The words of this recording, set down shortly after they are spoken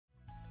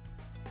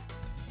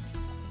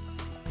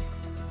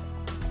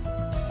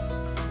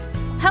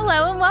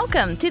Hello and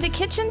welcome to the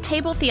Kitchen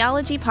Table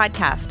Theology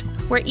Podcast,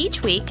 where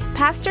each week,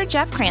 Pastor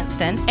Jeff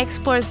Cranston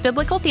explores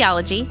biblical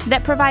theology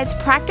that provides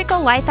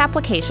practical life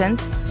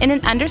applications in an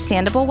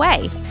understandable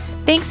way.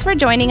 Thanks for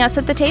joining us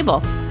at the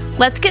table.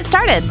 Let's get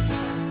started.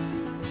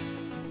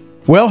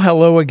 Well,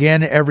 hello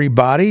again,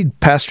 everybody.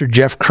 Pastor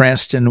Jeff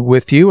Cranston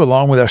with you,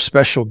 along with our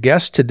special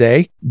guest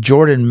today,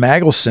 Jordan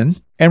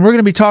Magelson. And we're going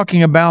to be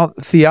talking about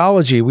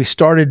theology. We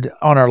started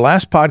on our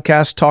last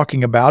podcast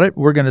talking about it.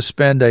 We're going to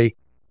spend a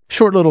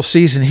short little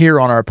season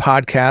here on our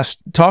podcast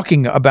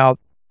talking about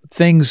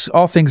things,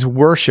 all things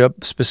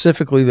worship,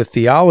 specifically the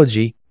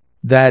theology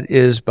that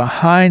is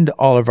behind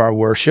all of our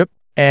worship.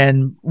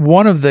 And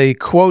one of the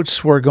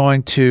quotes we're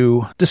going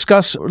to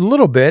discuss a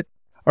little bit,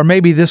 or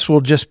maybe this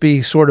will just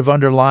be sort of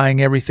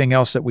underlying everything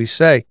else that we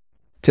say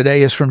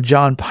today, is from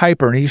John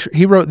Piper. And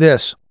he wrote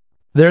this: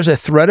 "There's a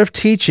thread of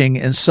teaching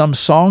in some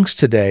songs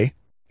today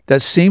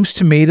that seems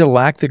to me to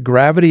lack the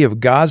gravity of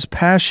God's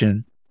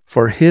passion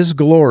for His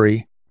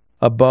glory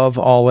above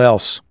all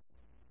else."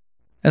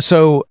 And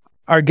so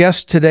our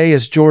guest today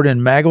is Jordan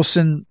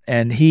Magelson,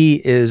 and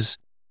he is,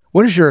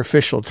 what is your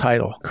official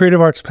title? Creative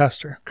Arts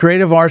Pastor.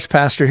 Creative Arts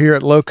Pastor here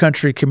at Low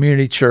Country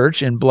Community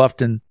Church in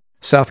Bluffton,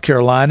 South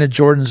Carolina.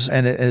 Jordan's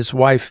and his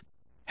wife,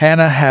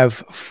 Hannah, have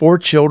 4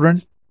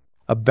 children,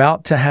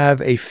 about to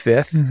have a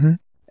 5th. Mm-hmm.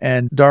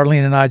 And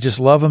Darlene and I just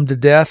love them to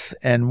death.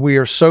 And we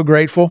are so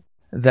grateful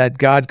that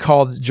God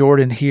called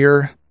Jordan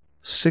here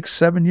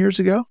 6-7 years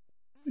ago.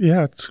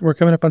 Yeah, we're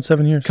coming up on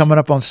 7 years. Coming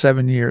up on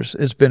 7 years.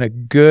 It's been a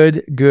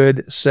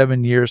good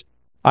 7 years.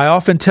 I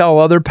often tell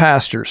other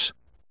pastors,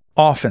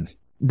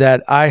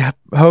 that I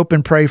hope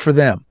and pray for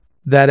them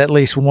that at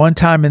least one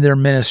time in their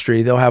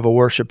ministry, they'll have a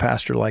worship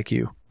pastor like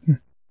you,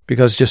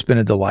 because it's just been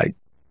a delight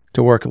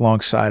to work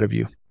alongside of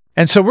you.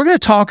 And so we're going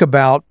to talk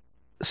about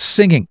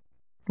singing.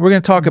 We're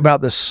going to talk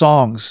about the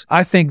songs.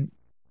 I think,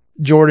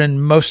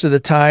 Jordan, most of the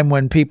time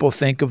when people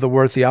think of the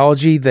word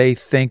theology, they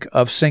think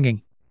of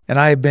singing. And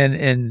I have been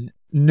in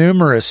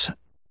numerous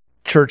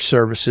church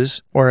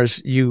services, or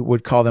as you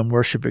would call them,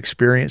 worship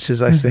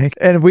experiences, I think.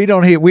 And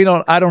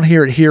I don't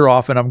hear it here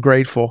often. I'm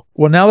grateful.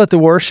 Well, now that the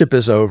worship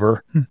is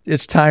over,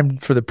 it's time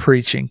for the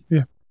preaching.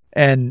 Yeah.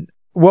 And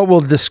what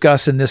we'll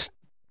discuss in this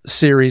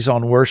series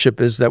on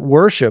worship is that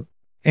worship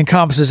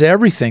encompasses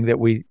everything that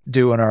we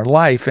do in our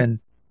life. And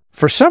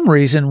for some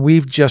reason,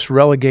 we've just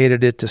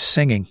relegated it to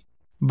singing.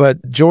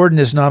 But Jordan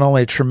is not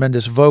only a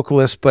tremendous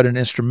vocalist, but an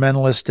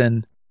instrumentalist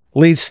and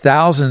leads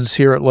thousands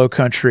here at Low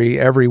Country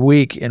every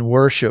week in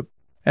worship.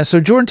 And so,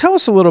 Jordan, tell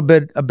us a little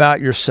bit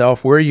about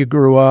yourself, where you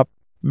grew up,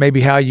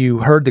 maybe how you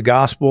heard the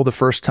gospel the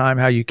first time,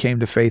 how you came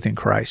to faith in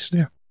Christ.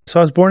 Yeah. So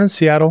I was born in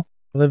Seattle,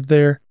 lived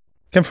there,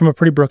 came from a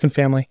pretty broken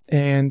family,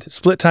 and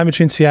split time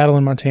between Seattle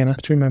and Montana,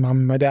 between my mom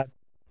and my dad.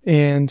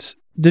 And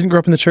didn't grow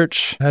up in the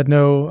church, had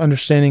no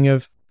understanding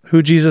of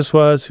who Jesus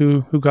was,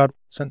 who God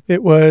was. And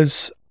it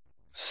was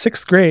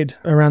 6th grade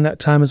around that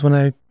time is when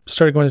I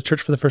started going to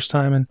church for the first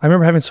time. And I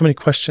remember having so many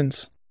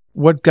questions.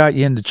 What got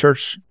you into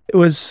church? It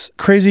was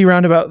crazy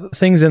roundabout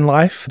things in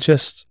life,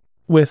 just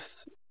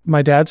with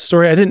my dad's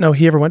story. I didn't know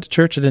he ever went to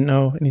church. I didn't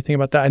know anything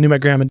about that. I knew my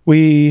grandma.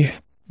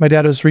 My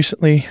dad was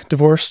recently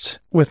divorced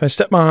with my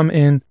stepmom,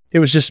 and it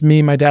was just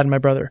me, my dad, and my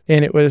brother.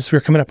 And we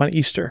were coming up on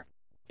Easter.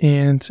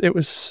 And it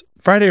was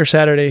Friday or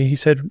Saturday. He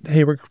said,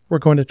 "Hey, we're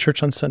going to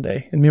church on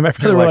Sunday." And me and my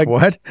brother were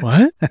like,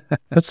 "What?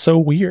 That's so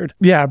weird."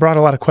 Yeah, I brought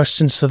a lot of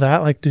questions to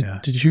that. Like,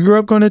 did you grow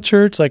up going to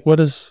church? Like, what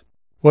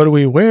do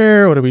we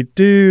wear? What do we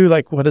do?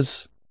 Like, what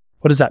does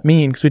that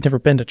mean? Because we'd never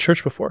been to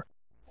church before.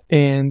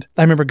 And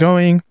I remember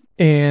going,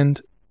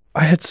 and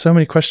I had so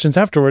many questions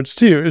afterwards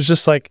too. It was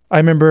just like, I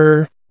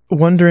remember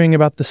wondering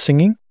about the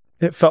singing.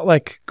 It felt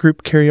like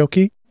group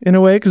karaoke in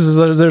a way, because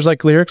there's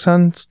like lyrics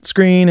on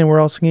screen and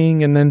we're all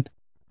singing. And then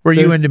were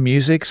you into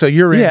music? So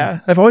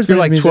I've always been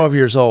like music. 12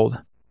 years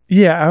old.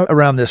 Yeah.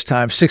 Around this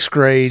time, 6th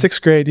grade.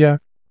 6th grade, yeah.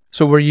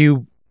 So were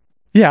you?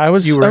 Yeah, I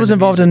was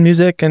involved in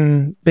music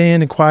and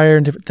band and choir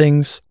and different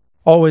things.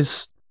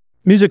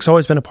 Music's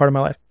always been a part of my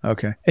life.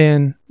 Okay.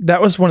 And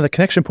that was one of the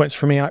connection points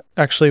for me,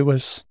 actually,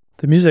 was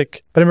the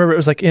music. But I remember it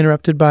was like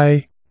interrupted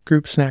by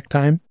group snack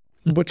time,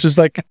 which is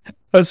like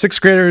a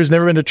 6th grader who's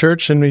never been to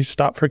church, and we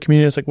stopped for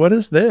communion. It's like, what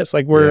is this?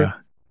 Like,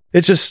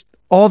 it's just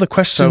all the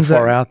questions so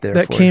far out there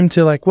that came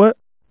to like, what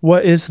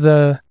is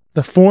the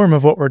form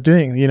of what we're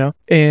doing, you know?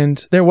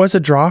 And there was a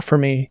draw for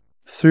me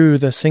through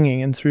the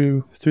singing and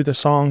through the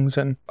songs.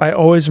 And I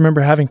always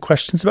remember having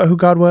questions about who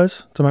God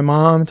was, to my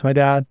mom, to my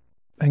dad,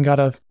 and got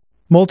a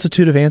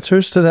multitude of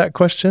answers to that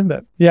question.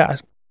 But yeah,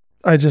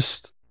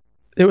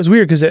 it was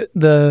weird because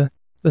the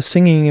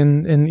singing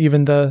and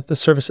even the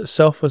service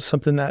itself was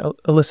something that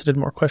elicited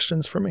more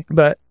questions for me.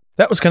 But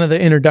that was kind of the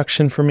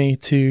introduction for me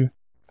to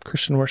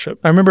Christian worship.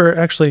 I remember,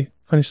 actually,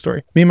 funny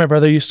story. Me and my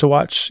brother used to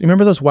watch, you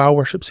remember those WOW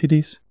worship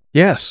CDs?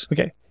 Yes.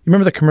 Okay. You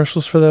remember the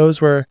commercials for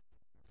those where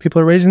people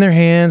are raising their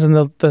hands and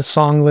the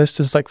song list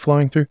is like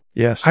flowing through?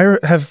 Yes. I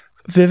have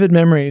vivid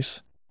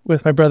memories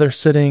with my brother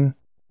sitting,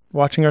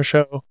 watching our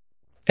show,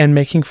 and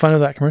making fun of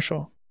that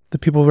commercial. The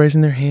people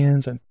raising their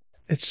hands, and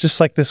it's just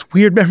like this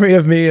weird memory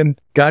of me and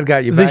God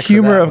got you the back for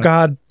humor that of one.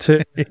 God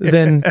to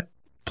then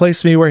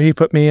place me where he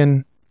put me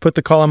and put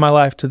the call in my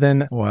life to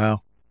then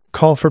Wow.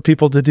 call for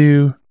people to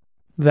do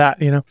that,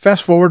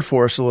 Fast forward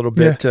for us a little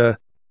bit.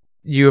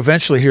 You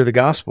eventually hear the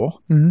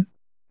gospel. Mhm.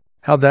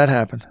 How'd that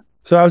happen?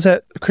 So I was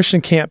at a Christian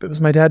camp. It was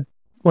my dad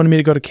wanted me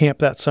to go to camp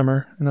that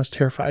summer, and I was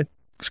terrified.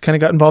 Just kind of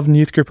got involved in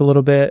youth group a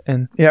little bit,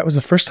 and it was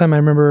the first time I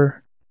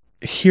remember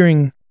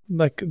hearing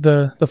like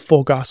the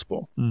full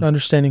gospel,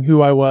 understanding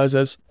who I was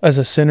as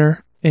a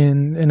sinner,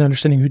 and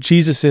understanding who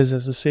Jesus is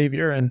as a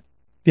savior. And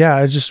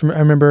I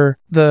remember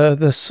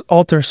this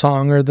altar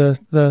song, or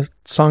the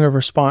song of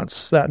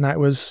response that night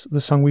was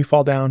the song "We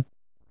Fall Down."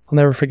 I'll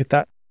never forget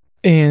that.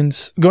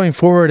 And going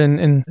forward,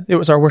 and it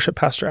was our worship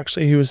pastor,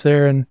 actually. He was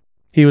there, and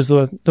he was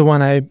the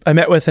one I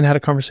met with and had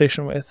a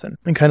conversation with,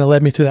 and kind of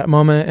led me through that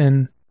moment.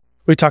 And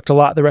we talked a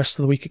lot the rest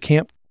of the week at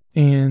camp,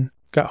 and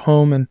got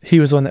home, and he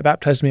was the one that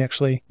baptized me,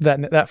 actually,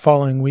 that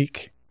following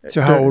week.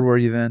 So how old were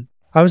you then?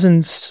 I was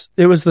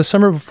it was the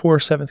summer before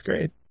 7th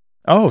grade.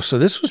 Oh, so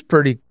this was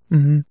pretty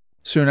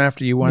soon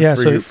after you went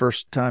for your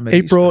first time at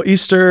April,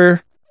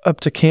 Easter, up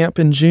to camp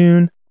in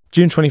June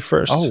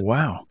 21st. Oh,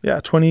 wow. Yeah,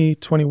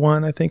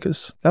 2021, I think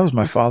is. That was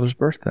my father's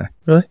birthday.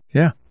 Really?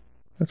 Yeah.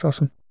 That's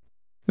awesome.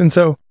 And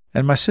so.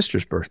 And my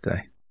sister's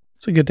birthday.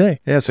 It's a good day.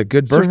 Yeah, it's a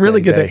good birthday. It's a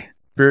really good day.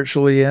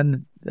 Spiritually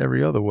and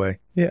every other way.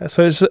 Yeah,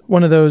 so it's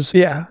one of those,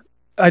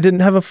 I didn't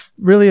have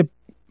really a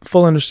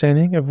full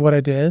understanding of what I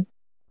did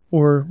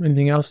or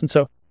anything else. And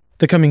so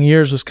the coming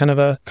years was kind of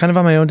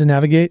on my own to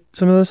navigate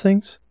some of those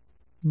things.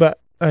 But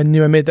I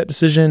knew I made that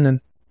decision, and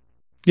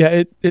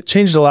it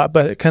changed a lot,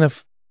 but it kind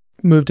of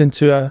moved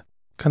into a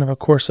kind of a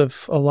course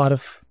of a lot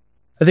of,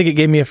 I think it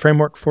gave me a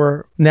framework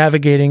for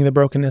navigating the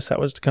brokenness that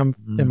was to come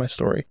in my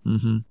story.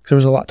 Mm-hmm. There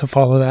was a lot to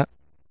follow that.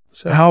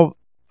 So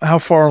how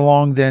far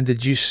along then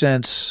did you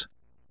sense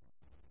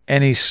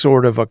any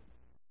sort of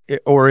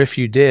or if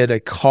you did, a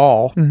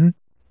call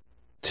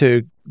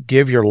to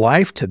give your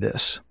life to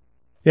this?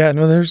 Yeah,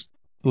 no, there's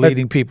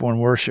leading people in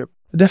worship.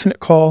 A definite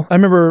call. I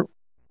remember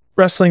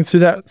wrestling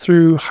through that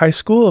through high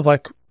school of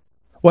like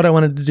what I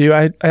wanted to do.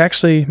 I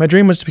actually, my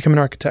dream was to become an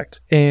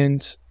architect,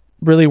 and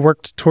really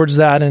worked towards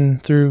that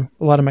and through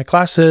a lot of my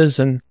classes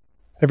and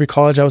every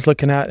college I was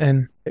looking at.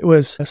 And it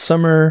was a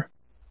summer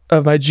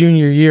of my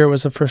junior year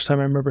was the first time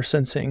I remember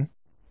sensing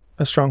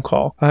a strong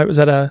call. I was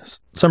at a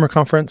summer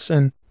conference,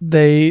 and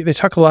they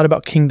talk a lot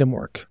about kingdom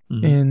work.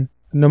 And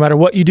no matter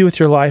what you do with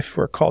your life,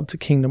 we're called to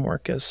kingdom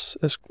work as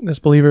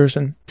believers.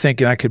 And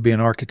thinking I could be an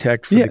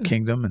architect for the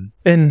kingdom.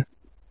 And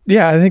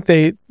I think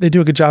they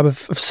do a good job of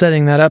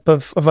setting that up,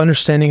 of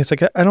understanding. It's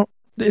like,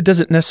 it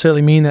doesn't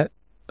necessarily mean that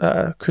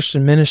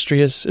Christian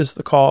ministry is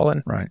the call,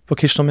 and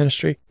vocational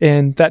ministry.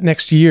 And that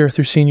next year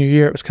through senior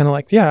year, it was kind of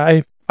like,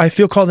 I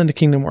feel called into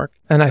kingdom work,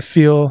 and I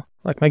feel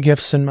like my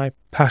gifts and my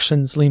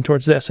passions lean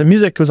towards this. And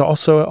music was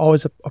also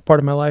always a part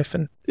of my life.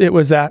 And it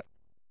was that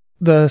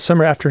the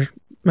summer after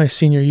my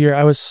senior year,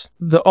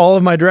 all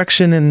of my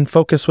direction and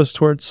focus was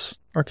towards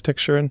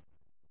architecture. And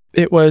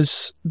it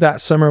was,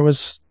 that summer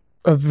was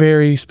a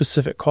very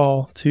specific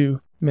call to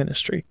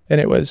ministry.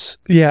 And it was,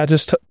 I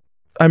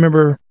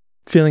remember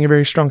feeling a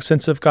very strong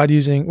sense of God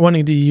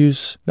wanting to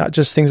use not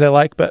just things I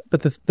like, but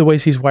the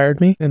ways he's wired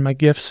me and my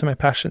gifts and my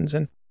passions,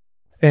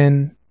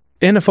 and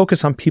a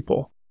focus on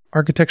people.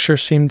 Architecture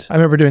seemed, I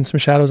remember doing some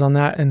shadows on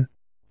that, and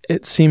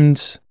it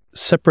seemed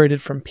separated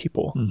from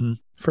people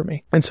for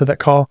me. And so that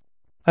call,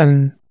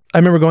 and I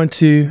remember going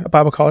to a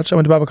Bible college. I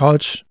went to Bible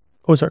college,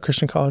 Ozark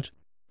Christian College.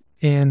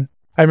 And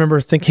I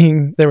remember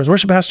thinking there was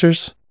worship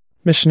pastors,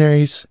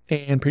 missionaries,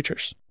 and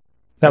preachers.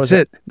 That was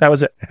it.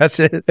 That's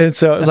it. And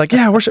so it was like,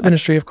 worship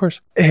ministry, of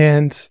course.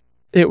 And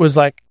it was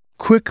like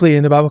quickly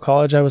into Bible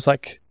college, I was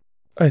like,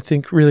 I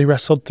think really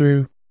wrestled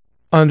through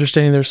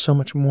understanding there's so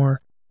much more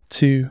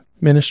to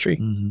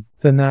ministry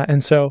than that.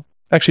 And so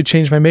I actually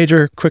changed my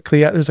major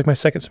quickly. It was like my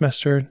second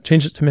semester,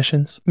 changed it to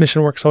missions.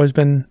 Mission work's always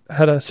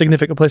had a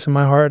significant place in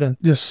my heart, and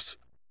just,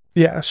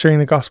 sharing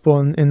the gospel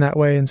in that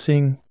way and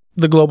seeing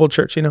the global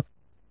church,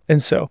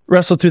 And so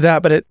wrestled through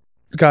that, but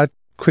God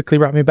quickly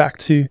brought me back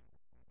through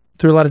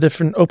a lot of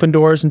different open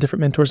doors and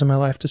different mentors in my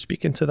life to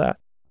speak into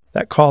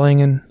that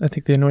calling. And I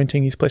think the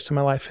anointing he's placed in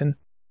my life, and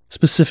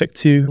specific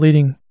to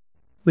leading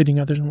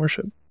others in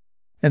worship.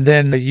 And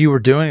then you were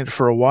doing it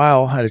for a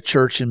while at a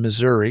church in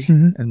Missouri,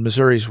 and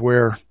Missouri's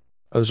where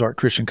Ozark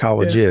Christian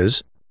College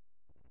is.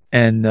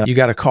 And you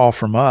got a call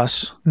from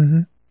us.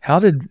 How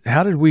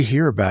did we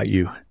hear about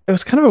you? It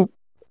was kind of a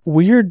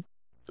weird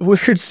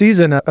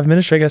season of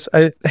ministry, I guess.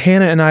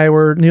 Hannah and I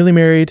were newly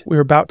married. We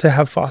were about to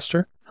have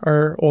Foster,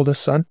 our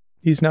oldest son.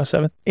 He's now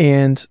 7.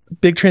 And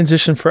big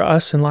transition for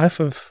us in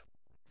life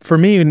for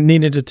me, we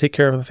needed to take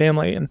care of a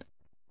family. And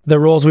the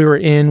roles we were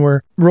in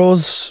were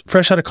roles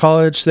fresh out of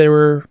college.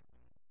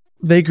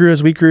 They grew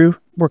as we grew.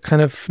 We're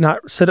kind of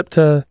not set up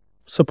to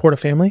support a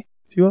family,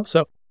 if you will.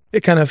 So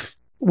it kind of,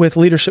 with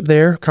leadership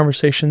there,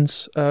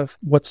 conversations of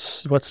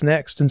what's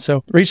next. And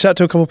so reached out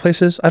to a couple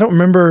places. I don't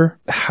remember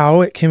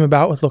how it came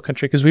about with Low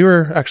Country, because we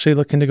were actually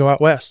looking to go out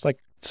west, like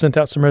sent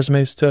out some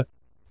resumes to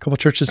couple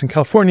churches in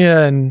California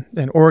and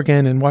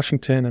Oregon and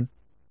Washington, and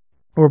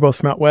we're both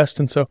from out west.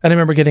 And so I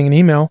remember getting an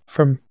email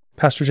from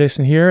Pastor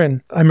Jason here,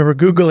 and I remember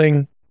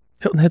Googling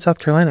Hilton Head, South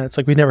Carolina. It's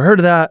like, we'd never heard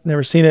of that,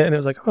 never seen it. And it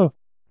was like, oh,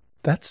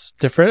 that's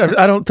different.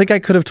 I don't think I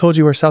could have told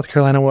you where South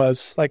Carolina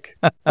was, like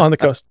on the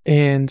coast.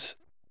 And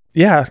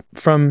yeah,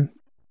 from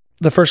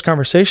the first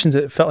conversations,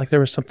 it felt like there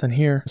was something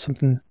here,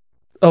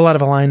 a lot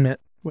of alignment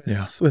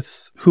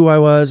with who I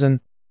was and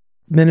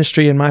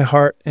ministry in my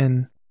heart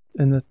and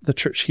the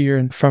church here.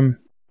 And from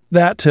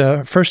that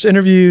to first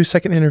interview,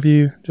 second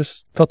interview,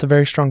 just felt a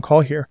very strong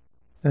call here.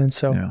 And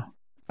so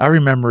I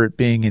remember it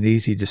being an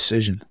easy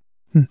decision.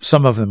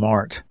 Some of them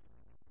aren't,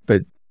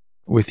 but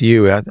with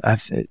you,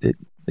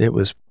 it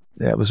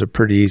was a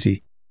pretty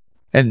easy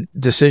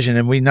decision.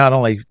 And we not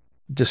only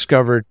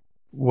discovered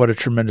what a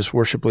tremendous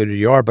worship leader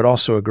you are, but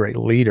also a great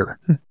leader,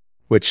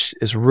 which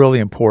is really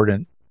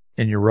important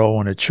in your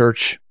role in a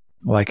church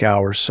like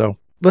ours. So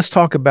let's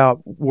talk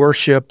about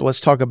worship.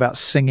 Let's talk about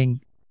singing.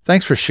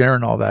 Thanks for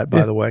sharing all that,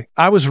 by the way.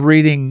 I was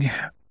reading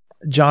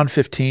John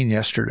 15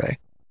 yesterday,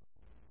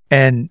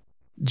 and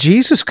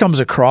Jesus comes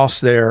across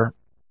there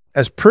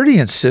as pretty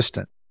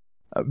insistent,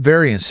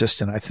 very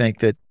insistent, I think,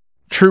 that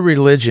true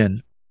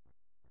religion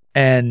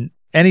and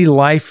any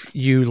life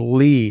you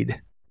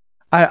lead,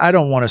 I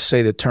don't want to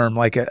say the term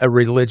like a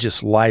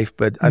religious life,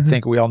 but I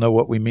think we all know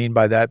what we mean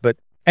by that. But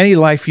any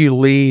life you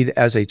lead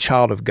as a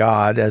child of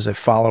God, as a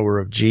follower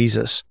of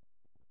Jesus,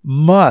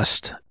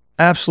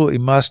 absolutely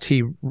must,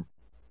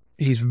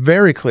 he's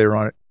very clear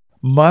on it,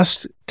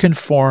 must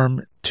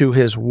conform to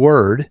his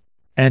word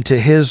and to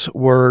his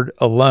word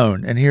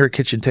alone. And here at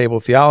Kitchen Table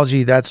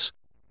Theology, that's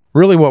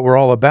really what we're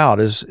all about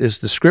is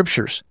the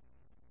scriptures.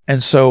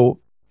 And so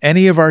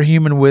any of our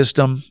human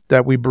wisdom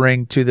that we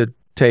bring to the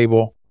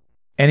table,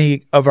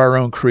 any of our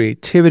own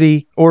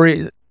creativity,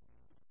 or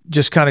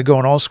just kind of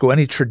going old school,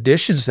 any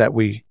traditions that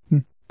we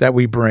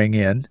bring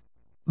in,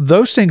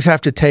 those things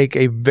have to take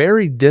a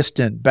very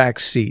distant back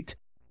seat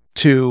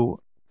to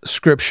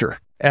Scripture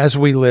as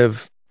we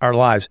live our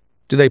lives.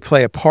 Do they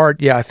play a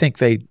part? Yeah, I think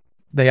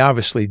they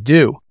obviously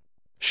do.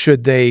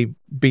 Should they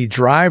be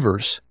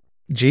drivers?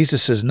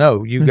 Jesus says,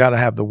 no, you've got to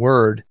have the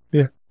Word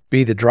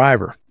be the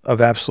driver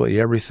of absolutely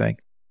everything.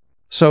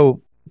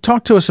 So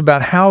talk to us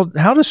about how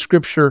does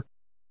Scripture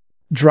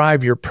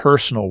drive your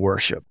personal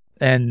worship?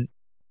 And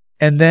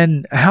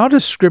then how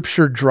does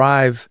Scripture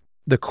drive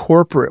the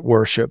corporate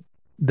worship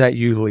that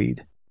you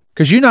lead?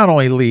 Because you not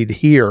only lead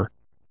here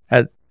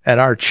at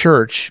our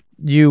church,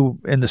 you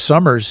in the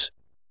summers,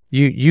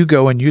 you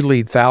go and you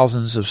lead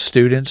thousands of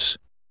students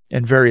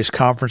in various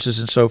conferences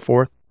and so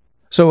forth.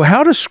 So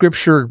how does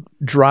Scripture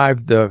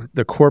drive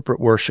the corporate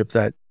worship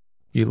that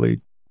you lead?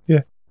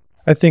 Yeah,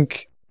 I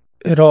think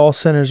it all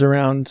centers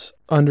around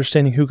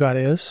understanding who God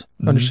is,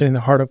 understanding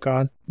the heart of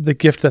God, the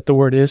gift that the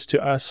Word is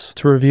to us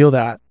to reveal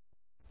that.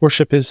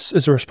 Worship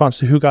is a response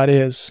to who God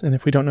is, and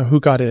if we don't know who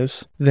God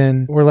is,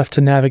 then we're left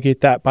to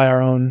navigate that by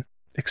our own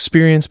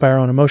experience, by our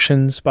own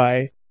emotions,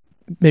 by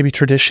maybe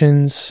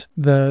traditions,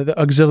 the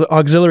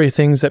auxiliary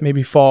things that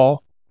maybe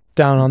fall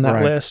down on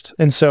that list.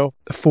 And so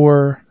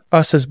for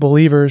us as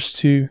believers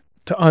to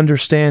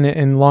understand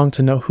and long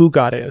to know who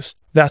God is,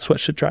 that's what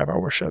should drive our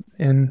worship.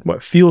 And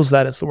what fuels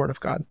that is the Word of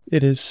God.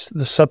 It is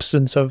the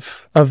substance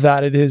of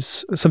that. It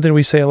is something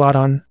we say a lot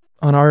on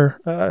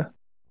our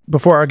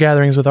before our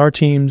gatherings with our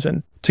teams,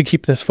 and to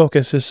keep this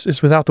focus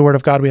is without the Word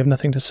of God, we have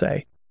nothing to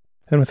say.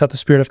 And without the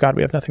Spirit of God,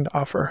 we have nothing to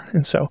offer.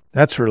 And so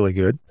that's really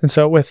good. And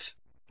so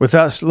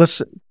without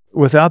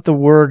the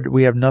Word,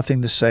 we have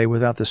nothing to say.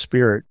 Without the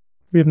Spirit,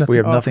 we have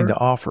nothing to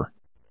offer.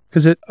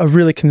 Because it's a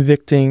really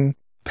convicting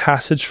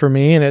passage for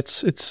me, and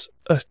it's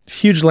a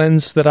huge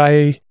lens that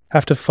I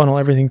have to funnel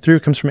everything through.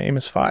 It comes from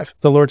Amos 5.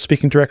 The Lord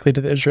speaking directly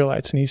to the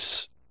Israelites, and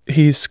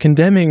he's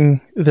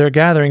condemning their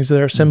gatherings,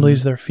 their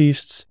assemblies, their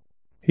feasts.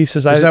 He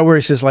says, "Is that where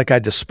he says, like, I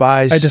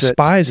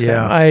despise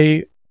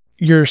them?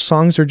 Your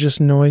songs are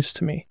just noise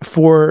to me."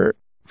 For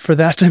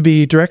that to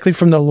be directly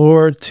from the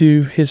Lord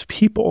to his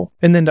people,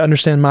 and then to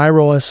understand my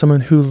role as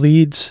someone who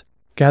leads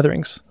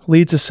gatherings,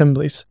 leads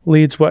assemblies,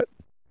 leads what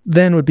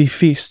then would be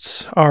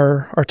feasts,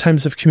 our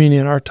times of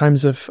communion, our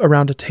times of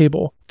around a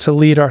table, to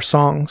lead our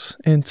songs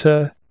and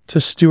to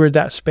steward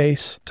that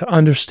space, to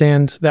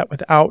understand that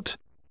without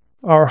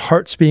our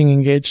hearts being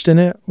engaged in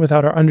it,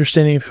 without our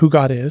understanding of who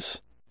God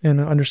is and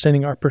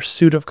understanding our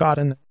pursuit of God,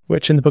 and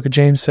which in the book of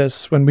James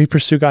says, when we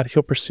pursue God,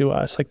 he'll pursue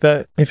us. Like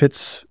that, if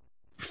it's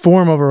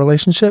form of a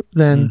relationship,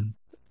 then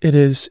it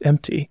is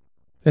empty.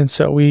 And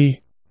so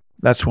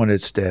that's when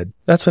it's dead.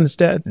 That's when it's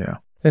dead. Yeah.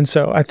 And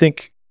so I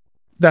think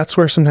that's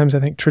where sometimes I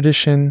think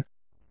tradition,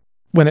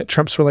 when it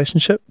trumps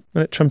relationship,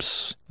 when it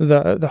trumps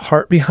the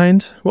heart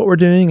behind what we're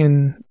doing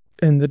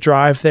and the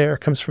drive there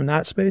comes from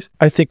that space.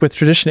 I think with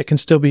tradition, it can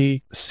still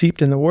be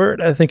seeped in the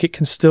Word. I think it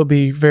can still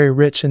be very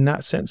rich in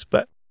that sense,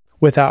 but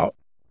without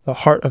the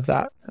heart of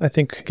that, I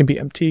think it can be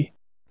empty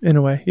in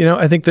a way.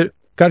 I think that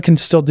God can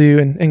still do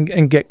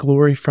and get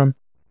glory from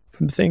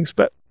things,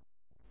 but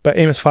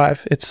Amos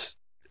 5, it's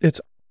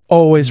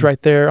always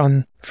right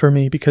there for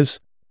me, because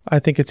I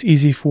think it's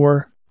easy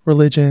for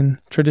religion,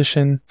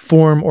 tradition,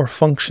 form, or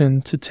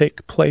function to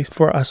take place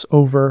for us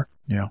over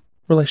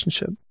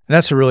relationship. And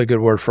that's a really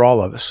good word for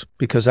all of us,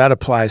 because that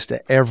applies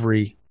to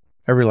every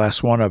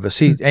last one of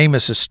us.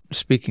 Amos is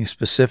speaking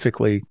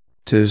specifically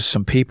to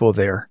some people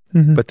there,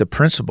 but the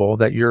principle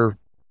that you're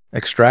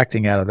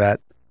extracting out of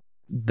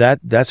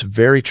that's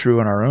very true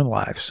in our own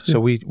lives. So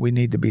we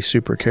need to be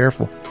super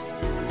careful.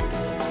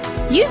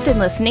 You've been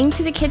listening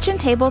to the Kitchen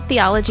Table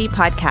Theology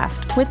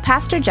Podcast with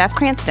Pastor Jeff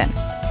Cranston.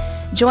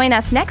 Join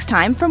us next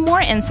time for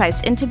more insights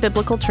into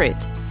biblical truth.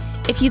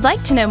 If you'd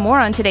like to know more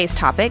on today's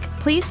topic,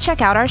 please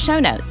check out our show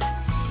notes.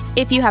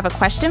 If you have a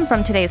question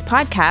from today's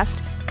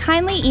podcast,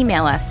 kindly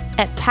email us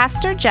at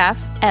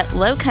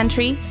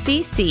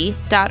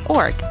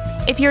pastorjeff@lowcountrycc.org.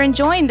 If you're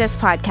enjoying this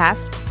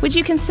podcast, would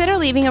you consider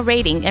leaving a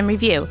rating and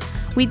review?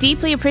 We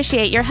deeply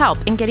appreciate your help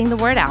in getting the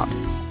word out.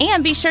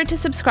 And be sure to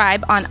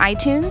subscribe on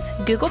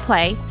iTunes, Google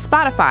Play,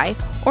 Spotify,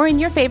 or in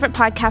your favorite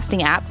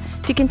podcasting app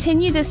to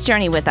continue this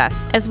journey with us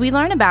as we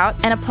learn about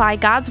and apply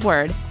God's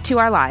Word to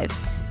our lives.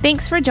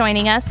 Thanks for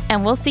joining us,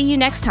 and we'll see you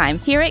next time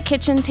here at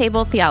Kitchen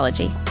Table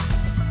Theology.